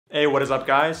Hey, what is up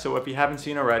guys? So if you haven't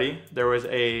seen already, there was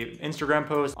a Instagram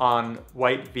post on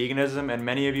white veganism and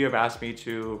many of you have asked me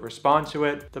to respond to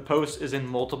it. The post is in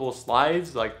multiple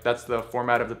slides, like that's the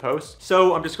format of the post.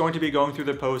 So I'm just going to be going through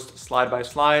the post slide by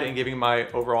slide and giving my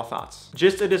overall thoughts.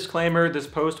 Just a disclaimer, this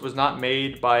post was not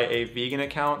made by a vegan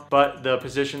account, but the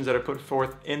positions that are put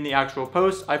forth in the actual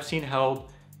post I've seen held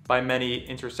by many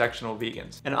intersectional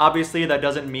vegans. And obviously that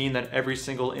doesn't mean that every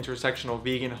single intersectional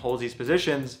vegan holds these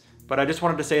positions, but I just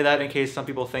wanted to say that in case some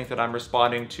people think that I'm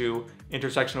responding to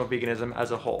intersectional veganism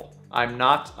as a whole. I'm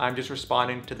not, I'm just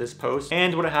responding to this post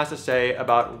and what it has to say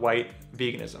about white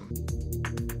veganism.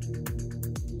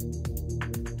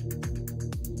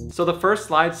 So the first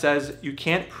slide says, you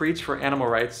can't preach for animal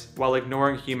rights while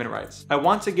ignoring human rights. I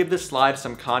want to give this slide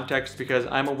some context because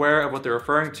I'm aware of what they're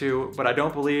referring to, but I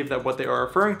don't believe that what they are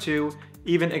referring to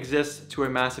even exists to a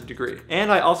massive degree.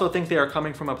 And I also think they are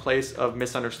coming from a place of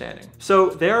misunderstanding. So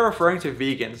they are referring to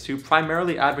vegans who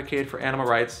primarily advocate for animal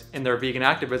rights in their vegan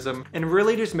activism and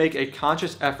really just make a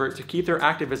conscious effort to keep their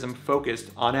activism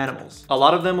focused on animals. A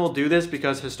lot of them will do this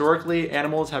because historically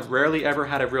animals have rarely ever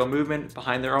had a real movement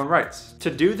behind their own rights.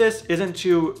 To do this isn't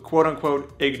to quote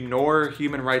unquote ignore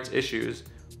human rights issues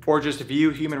or just view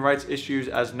human rights issues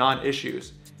as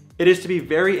non-issues. It is to be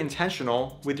very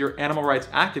intentional with your animal rights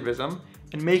activism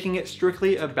and making it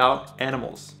strictly about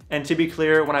animals. And to be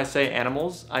clear, when I say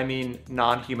animals, I mean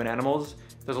non-human animals.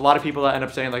 There's a lot of people that end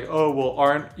up saying like, oh, well,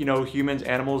 aren't, humans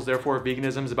animals, therefore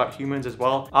veganism is about humans as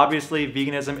well. Obviously,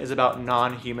 veganism is about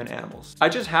non-human animals. I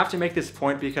just have to make this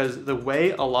point because the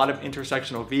way a lot of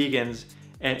intersectional vegans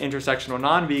and intersectional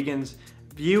non-vegans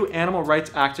view animal rights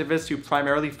activists who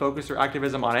primarily focus their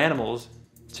activism on animals,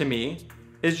 to me,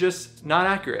 is just not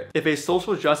accurate. If a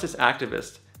social justice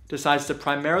activist decides to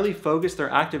primarily focus their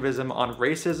activism on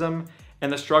racism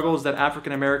and the struggles that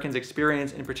African Americans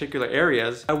experience in particular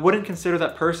areas, I wouldn't consider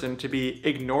that person to be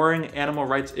ignoring animal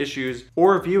rights issues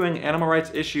or viewing animal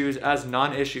rights issues as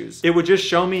non-issues. It would just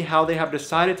show me how they have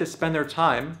decided to spend their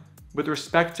time with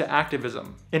respect to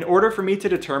activism. In order for me to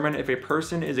determine if a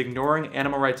person is ignoring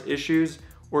animal rights issues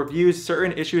or views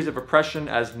certain issues of oppression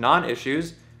as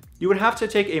non-issues, you would have to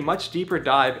take a much deeper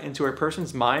dive into a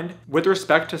person's mind with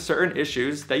respect to certain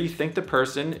issues that you think the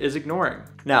person is ignoring.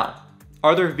 Now,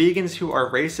 are there vegans who are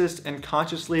racist and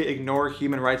consciously ignore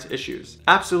human rights issues?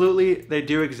 Absolutely, they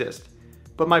do exist.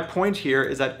 But my point here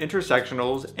is that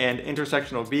intersectionals and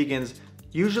intersectional vegans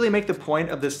usually make the point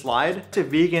of this slide to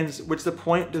vegans which the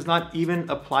point does not even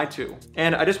apply to.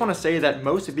 And I just want to say that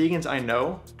most vegans I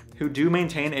know who do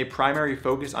maintain a primary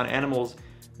focus on animals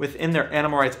within their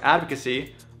animal rights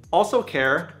advocacy also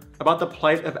care about the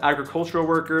plight of agricultural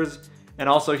workers and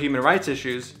also human rights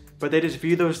issues, but they just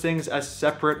view those things as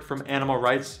separate from animal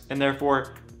rights and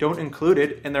therefore don't include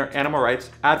it in their animal rights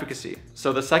advocacy.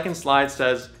 So the second slide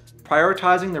says,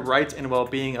 prioritizing the rights and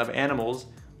well-being of animals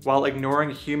while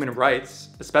ignoring human rights,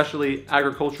 especially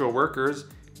agricultural workers,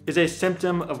 is a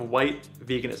symptom of white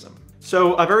veganism.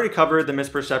 So I've already covered the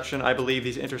misperception I believe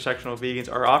these intersectional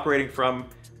vegans are operating from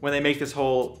when they make this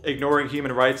whole ignoring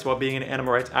human rights while being an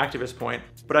animal rights activist point,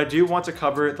 but I do want to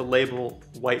cover the label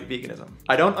white veganism.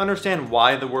 I don't understand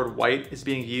why the word white is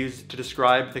being used to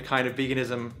describe the kind of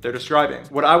veganism they're describing.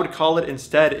 What I would call it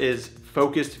instead is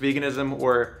focused veganism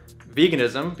or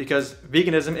veganism, because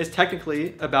veganism is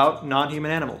technically about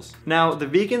non-human animals. Now, the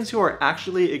vegans who are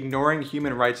actually ignoring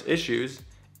human rights issues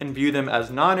and view them as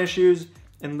non-issues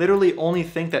and literally only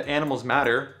think that animals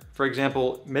matter, for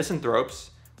example,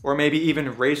 misanthropes, or maybe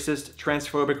even racist,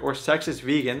 transphobic, or sexist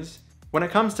vegans, when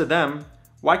it comes to them,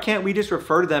 why can't we just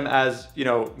refer to them as,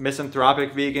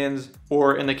 misanthropic vegans,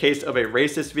 or in the case of a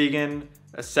racist vegan,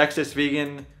 a sexist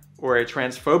vegan, or a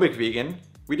transphobic vegan,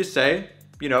 we just say,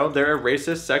 they're a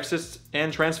racist, sexist,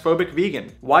 and transphobic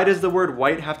vegan. Why does the word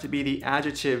white have to be the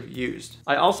adjective used?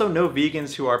 I also know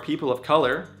vegans who are people of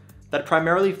color that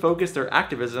primarily focus their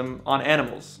activism on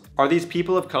animals. Are these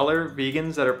people of color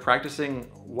vegans that are practicing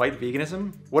white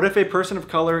veganism? What if a person of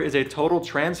color is a total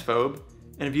transphobe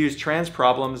and views trans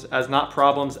problems as not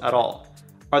problems at all?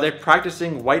 Are they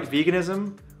practicing white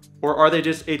veganism or are they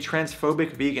just a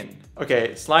transphobic vegan?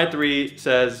 Okay, slide 3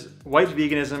 says, white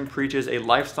veganism preaches a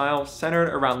lifestyle centered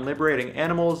around liberating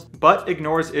animals, but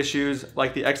ignores issues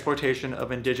like the exploitation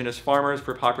of indigenous farmers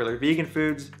for popular vegan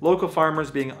foods, local farmers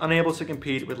being unable to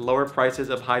compete with lower prices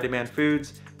of high demand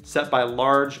foods set by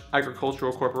large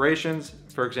agricultural corporations,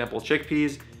 for example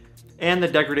chickpeas, and the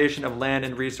degradation of land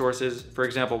and resources, for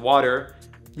example water,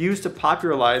 used to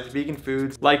popularize vegan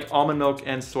foods like almond milk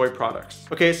and soy products.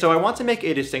 Okay, so I want to make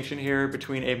a distinction here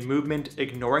between a movement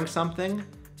ignoring something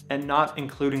and not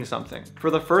including something. For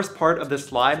the first part of this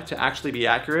slide to actually be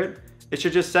accurate, it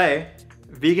should just say,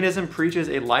 Veganism preaches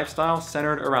a lifestyle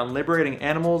centered around liberating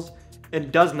animals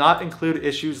and does not include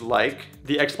issues like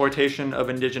the exploitation of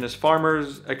indigenous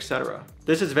farmers, etc.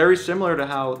 This is very similar to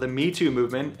how the Me Too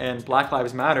movement and Black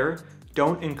Lives Matter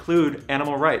don't include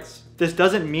animal rights. This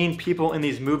doesn't mean people in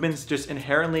these movements just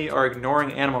inherently are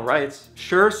ignoring animal rights.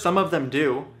 Sure, some of them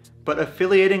do, but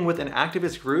affiliating with an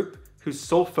activist group whose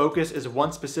sole focus is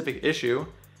one specific issue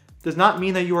does not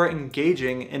mean that you are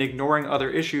engaging in ignoring other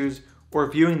issues or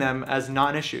viewing them as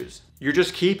non-issues. You're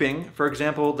just keeping, for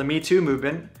example, the Me Too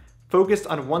movement focused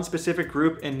on one specific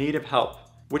group in need of help,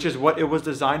 which is what it was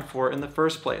designed for in the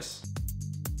first place.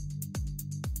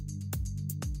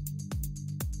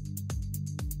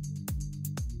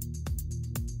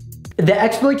 The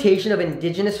exploitation of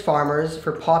indigenous farmers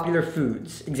for popular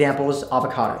foods, examples,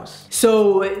 avocados.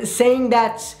 So saying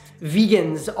that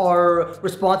vegans are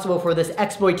responsible for this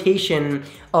exploitation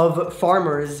of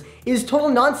farmers is total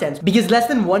nonsense, because less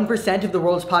than 1% of the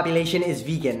world's population is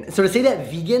vegan. So to say that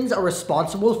vegans are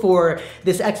responsible for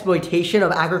this exploitation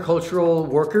of agricultural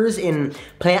workers in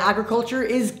plant agriculture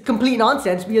is complete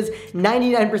nonsense, because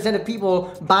 99% of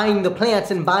people buying the plants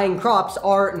and buying crops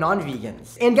are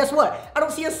non-vegans. And guess what? I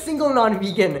don't see a single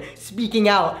non-vegan speaking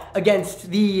out against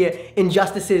the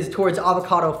injustices towards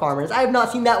avocado farmers. I have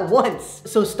not seen that once.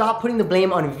 So stop putting the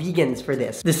blame on vegans for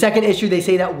this. The second issue they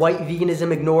say that white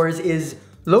veganism ignores is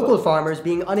local farmers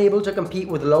being unable to compete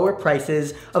with lower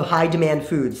prices of high demand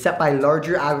foods set by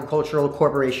larger agricultural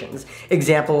corporations.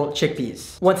 Example,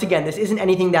 chickpeas. Once again, this isn't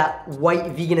anything that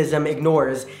white veganism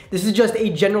ignores. This is just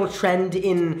a general trend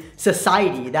in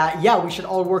society that, yeah, we should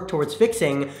all work towards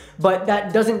fixing, but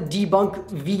that doesn't debunk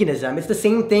veganism. It's the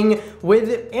same thing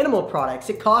with animal products.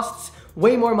 It costs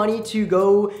way more money to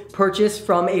go purchase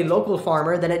from a local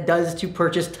farmer than it does to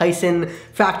purchase Tyson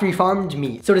factory farmed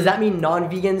meat. So does that mean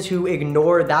non-vegans who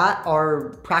ignore that are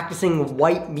practicing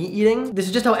white meat eating? This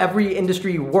is just how every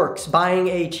industry works. Buying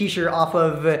a t-shirt off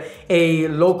of a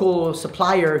local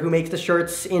supplier who makes the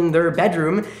shirts in their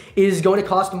bedroom is going to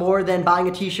cost more than buying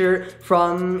a t-shirt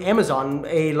from Amazon,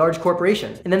 a large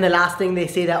corporation. And then the last thing they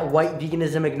say that white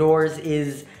veganism ignores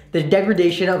is the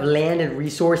degradation of land and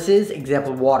resources,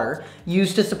 example water,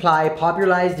 used to supply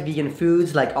popularized vegan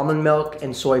foods like almond milk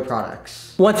and soy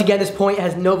products. Once again, this point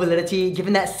has no validity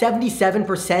given that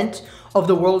 77% of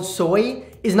the world's soy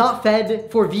is not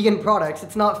fed for vegan products.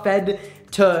 It's not fed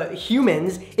to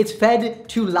humans, it's fed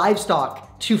to livestock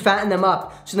to fatten them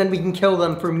up so then we can kill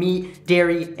them for meat,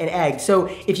 dairy, and eggs. So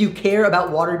if you care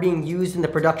about water being used in the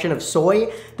production of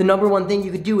soy, the number one thing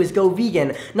you could do is go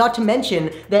vegan. Not to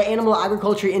mention that animal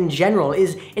agriculture in general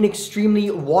is an extremely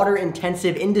water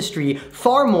intensive industry,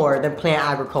 far more than plant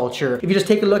agriculture. If you just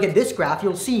take a look at this graph,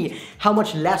 you'll see how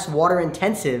much less water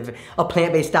intensive a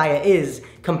plant-based diet is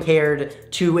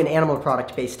compared to an animal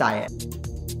product-based diet.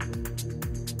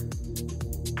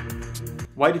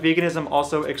 White veganism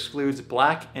also excludes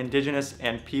Black, Indigenous,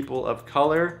 and people of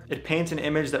color. It paints an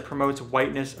image that promotes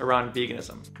whiteness around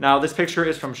veganism. Now, this picture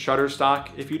is from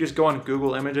Shutterstock. If you just go on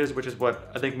Google Images, which is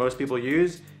what I think most people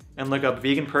use, and look up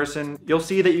vegan person, you'll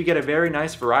see that you get a very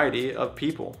nice variety of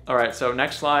people. All right, so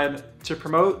next slide. To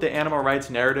promote the animal rights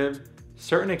narrative,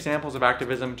 certain examples of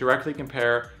activism directly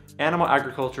compare animal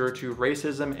agriculture to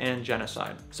racism and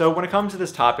genocide. So when it comes to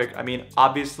this topic, I mean,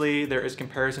 obviously there is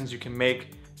comparisons you can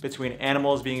make between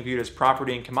animals being viewed as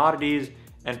property and commodities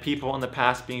and people in the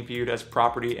past being viewed as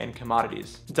property and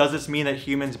commodities. Does this mean that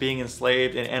humans being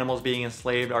enslaved and animals being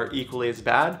enslaved are equally as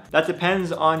bad? That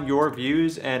depends on your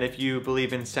views and if you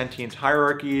believe in sentient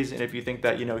hierarchies and if you think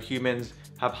that, you know, humans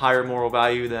have higher moral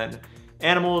value than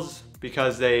animals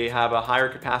because they have a higher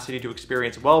capacity to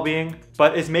experience well-being.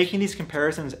 But is making these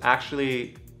comparisons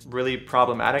actually really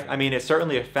problematic? I mean, it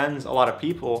certainly offends a lot of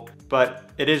people, but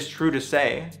it is true to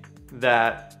say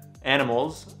that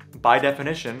animals, by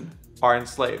definition, are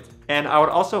enslaved. And I would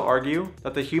also argue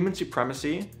that the human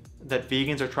supremacy that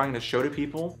vegans are trying to show to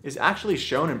people is actually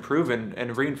shown and proven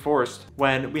and reinforced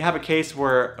when we have a case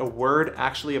where a word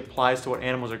actually applies to what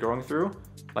animals are going through,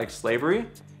 like slavery,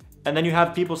 and then you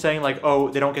have people saying like, oh,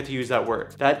 they don't get to use that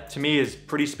word. That to me is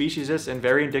pretty speciesist and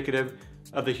very indicative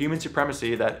of the human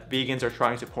supremacy that vegans are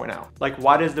trying to point out. Like,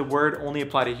 why does the word only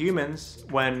apply to humans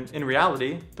when in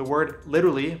reality, the word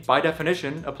literally, by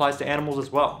definition, applies to animals as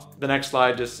well? The next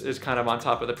slide just is kind of on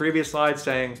top of the previous slide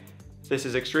saying, this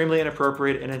is extremely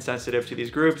inappropriate and insensitive to these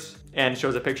groups, and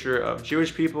shows a picture of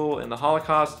Jewish people in the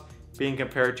Holocaust being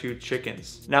compared to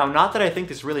chickens. Now, not that I think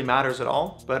this really matters at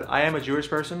all, but I am a Jewish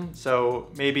person,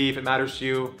 so maybe if it matters to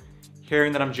you,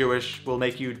 hearing that I'm Jewish will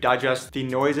make you digest the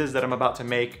noises that I'm about to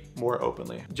make more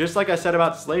openly. Just like I said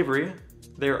about slavery,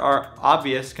 there are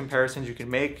obvious comparisons you can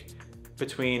make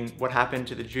between what happened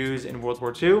to the Jews in World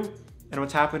War II and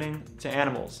what's happening to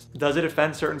animals. Does it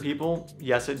offend certain people?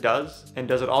 Yes, it does. And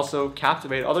does it also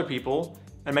captivate other people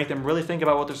and make them really think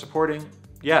about what they're supporting?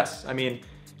 Yes. I mean,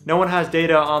 no one has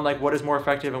data on like what is more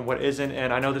effective and what isn't.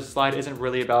 And I know this slide isn't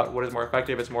really about what is more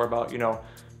effective. It's more about, you know,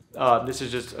 this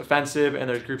is just offensive and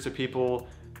there's groups of people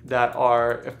that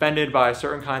are offended by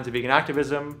certain kinds of vegan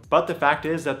activism. But the fact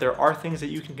is that there are things that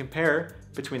you can compare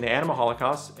between the animal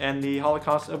holocaust and the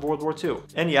Holocaust of World War II.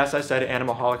 And yes, I said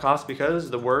animal holocaust because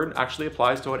the word actually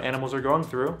applies to what animals are going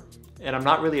through. And I'm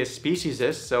not really a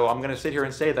speciesist, so I'm gonna sit here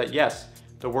and say that yes,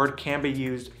 the word can be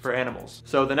used for animals.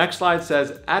 So the next slide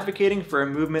says, advocating for a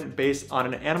movement based on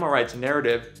an animal rights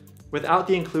narrative without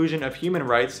the inclusion of human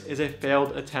rights is a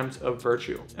failed attempt of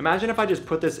virtue. Imagine if I just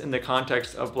put this in the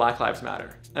context of Black Lives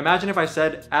Matter. Imagine if I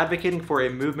said advocating for a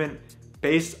movement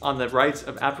based on the rights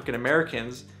of African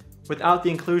Americans without the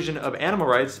inclusion of animal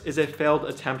rights is a failed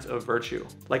attempt of virtue.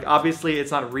 Like, obviously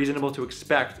it's not reasonable to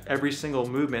expect every single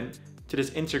movement to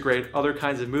just integrate other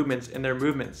kinds of movements in their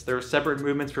movements. They're separate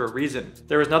movements for a reason.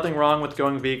 There is nothing wrong with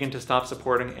going vegan to stop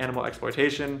supporting animal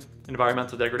exploitation,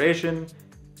 environmental degradation,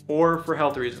 or for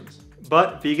health reasons.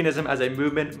 But veganism as a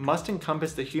movement must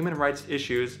encompass the human rights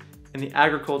issues in the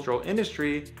agricultural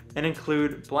industry and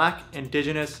include Black,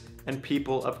 Indigenous, and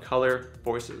people of color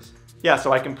voices. Yeah,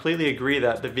 so I completely agree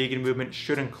that the vegan movement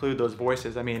should include those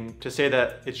voices. I mean, to say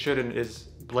that it shouldn't is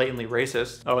blatantly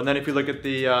racist. Oh, and then if you look at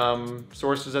the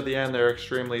sources at the end, they're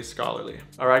extremely scholarly.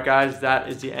 All right, guys, that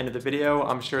is the end of the video.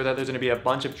 I'm sure that there's gonna be a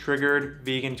bunch of triggered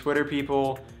vegan Twitter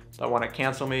people that want to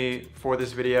cancel me for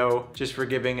this video just for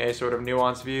giving a sort of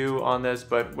nuanced view on this,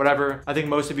 but whatever. I think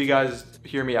most of you guys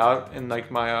hear me out in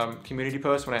like my community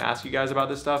posts when I ask you guys about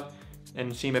this stuff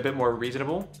and seem a bit more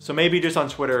reasonable. So maybe just on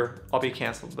Twitter, I'll be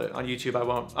canceled, but on YouTube, I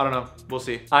won't. I don't know, we'll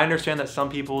see. I understand that some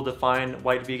people define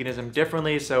white veganism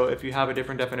differently, so if you have a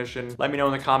different definition, let me know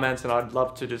in the comments and I'd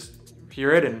love to just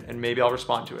hear it and maybe I'll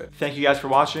respond to it. Thank you guys for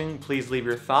watching. Please leave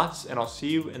your thoughts and I'll see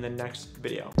you in the next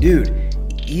video. Dude,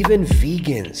 even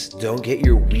vegans don't get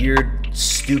your weird,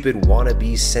 stupid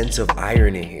wannabe sense of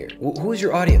irony here. Who is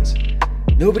your audience?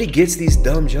 Nobody gets these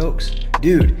dumb jokes.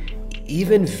 Dude,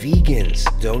 even vegans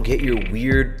don't get your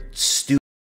weird, stupid